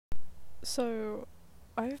So,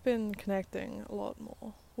 I've been connecting a lot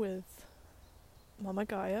more with Mama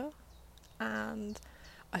Gaia, and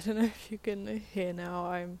I don't know if you can hear now,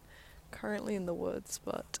 I'm currently in the woods,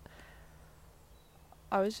 but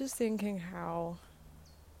I was just thinking how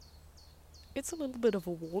it's a little bit of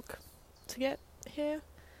a walk to get here,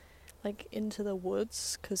 like into the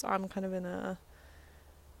woods, because I'm kind of in a,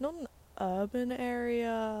 not an urban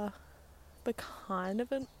area, but kind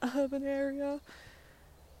of an urban area.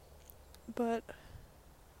 But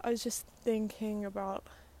I was just thinking about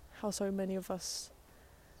how so many of us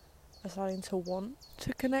are starting to want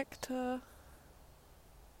to connect to,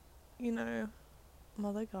 you know,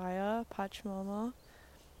 Mother Gaia, Pachamama,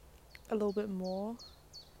 a little bit more.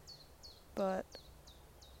 But,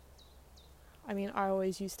 I mean, I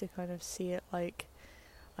always used to kind of see it like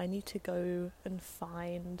I need to go and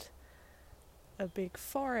find a big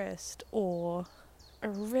forest or a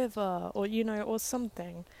river or, or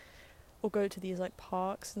something. Or go to these like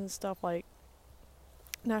parks and stuff, like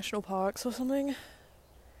national parks or something.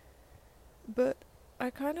 But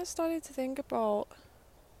I kind of started to think about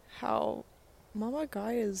how Mama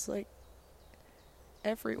Gaia is like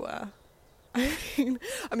everywhere. I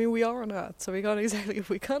mean, we are on Earth, so we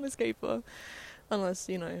can't escape her, unless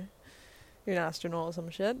you're an astronaut or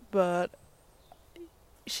some shit. But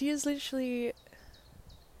she is literally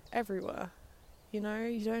everywhere. You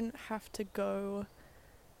don't have to go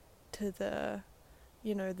to the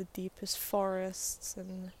deepest forests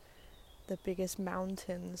and the biggest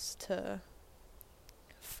mountains to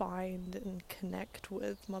find and connect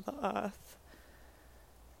with Mother Earth.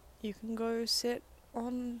 You can go sit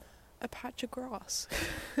on a patch of grass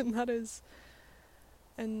and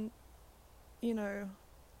you'll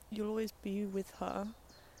always be with her.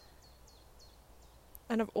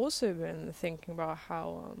 And I've also been thinking about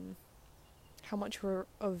how much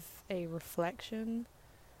of a reflection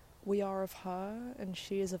we are of her and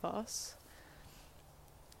she is of us.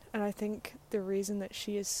 And I think the reason that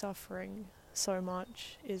she is suffering so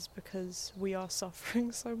much is because we are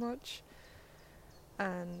suffering so much.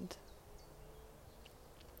 And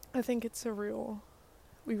I think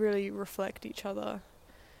we really reflect each other.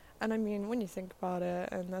 And I mean, when you think about it,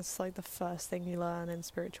 and that's like the first thing you learn in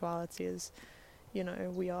spirituality is,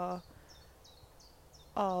 we are,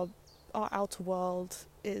 our outer world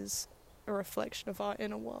is a reflection of our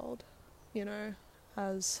inner world,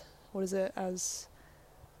 as within,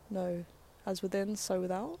 so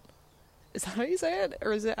without? Is that how you say it?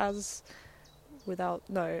 Or is it as without?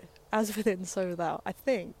 No, as within, so without, I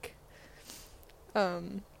think.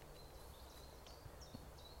 But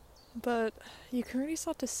you can really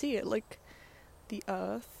start to see it, like the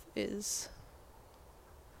earth is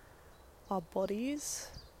our bodies,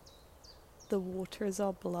 the water is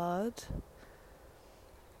our blood,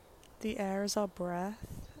 the air is our breath,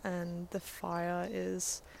 and the fire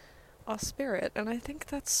is our spirit. And I think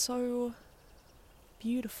that's so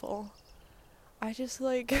beautiful. I just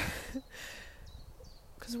like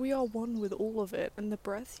because we are one with all of it, and the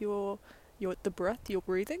breath you're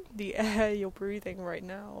breathing, the air you're breathing right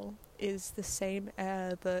now is the same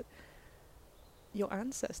air that your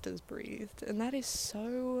ancestors breathed, and that is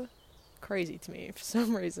so crazy to me for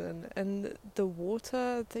some reason. And the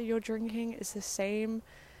water that you're drinking is the same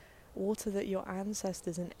water that your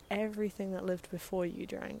ancestors and everything that lived before you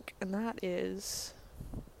drank, and that is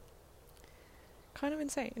kind of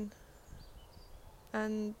insane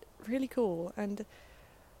and really cool. And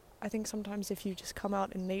I think sometimes if you just come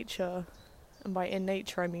out in nature, and by in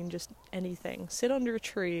nature I mean just anything, sit under a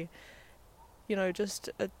tree, just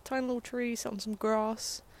a tiny little tree, sit on some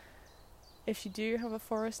grass. If you do have a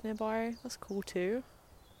forest nearby, that's cool too.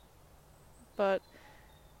 But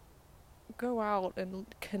go out and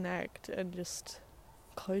connect and just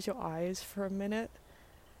close your eyes for a minute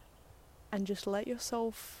and just let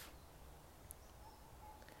yourself,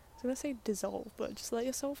 I was going to say dissolve, but just let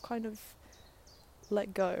yourself kind of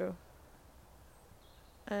let go.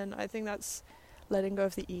 And I think that's letting go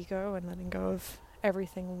of the ego and letting go of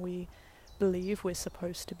everything we believe we're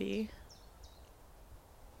supposed to be.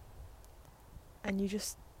 And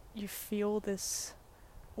you feel this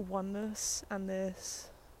oneness and this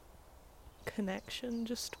connection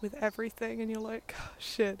just with everything, and you're like, oh,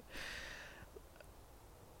 shit,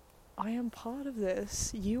 I am part of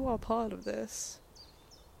this, you are part of this.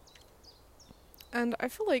 And I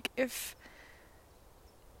feel like if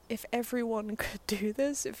everyone could do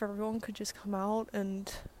this, if everyone could just come out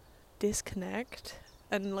and disconnect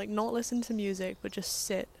and like not listen to music but just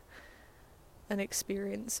sit and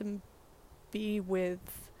experience and be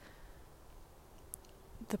with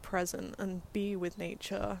the present and be with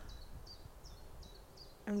nature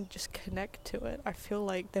and just connect to it, I feel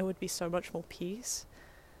like there would be so much more peace.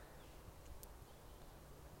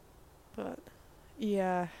 But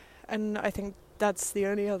yeah, and I think that's the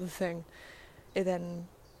only other thing. It then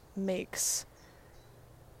makes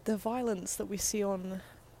the violence that we see on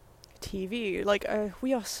TV, like,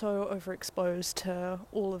 we are so overexposed to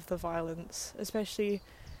all of the violence, especially,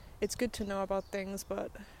 it's good to know about things,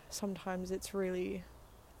 but sometimes it's really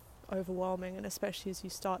overwhelming, and especially as you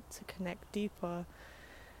start to connect deeper,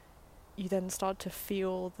 you then start to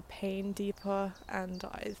feel the pain deeper. And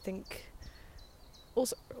I think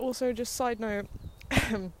also just side note,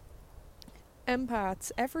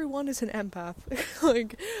 empaths, everyone is an empath.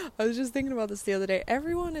 Like, I was just thinking about this the other day,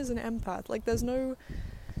 everyone is an empath. Like, there's no,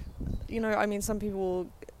 I mean, some people,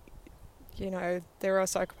 there are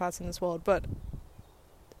psychopaths in this world, but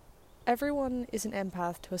everyone is an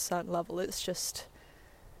empath to a certain level. It's just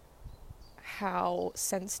how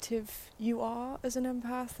sensitive you are as an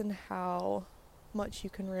empath and how much you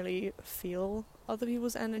can really feel other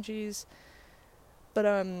people's energies. But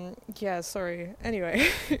yeah, sorry. Anyway,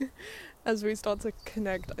 as we start to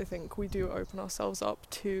connect, I think we do open ourselves up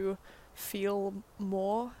to feel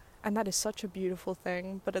more, and that is such a beautiful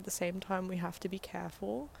thing. But at the same time, we have to be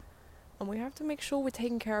careful, and we have to make sure we're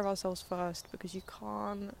taking care of ourselves first, because you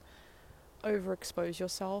can't overexpose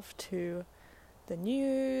yourself to the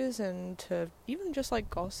news and to even just like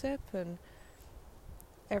gossip and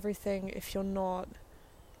everything if you're not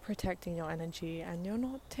protecting your energy and you're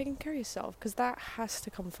not taking care of yourself, because that has to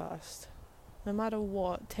come first. No matter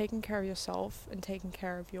what, taking care of yourself and taking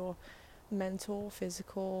care of your mental,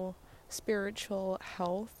 physical, spiritual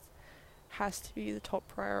health has to be the top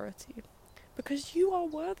priority, because you are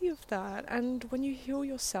worthy of that. And when you heal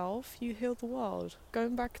yourself, you heal the world.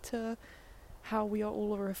 Going back to how we are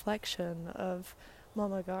all a reflection of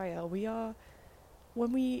Mama Gaia,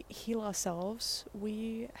 when we heal ourselves,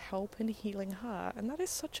 we help in healing her, and that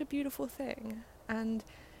is such a beautiful thing. And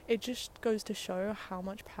it just goes to show how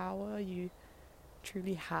much power you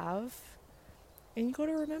truly have, and you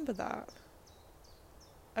gotta remember that.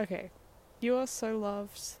 Okay, you are so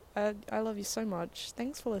loved. I love you so much.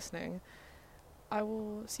 Thanks for listening. I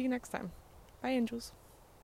will see you next time. Bye, angels.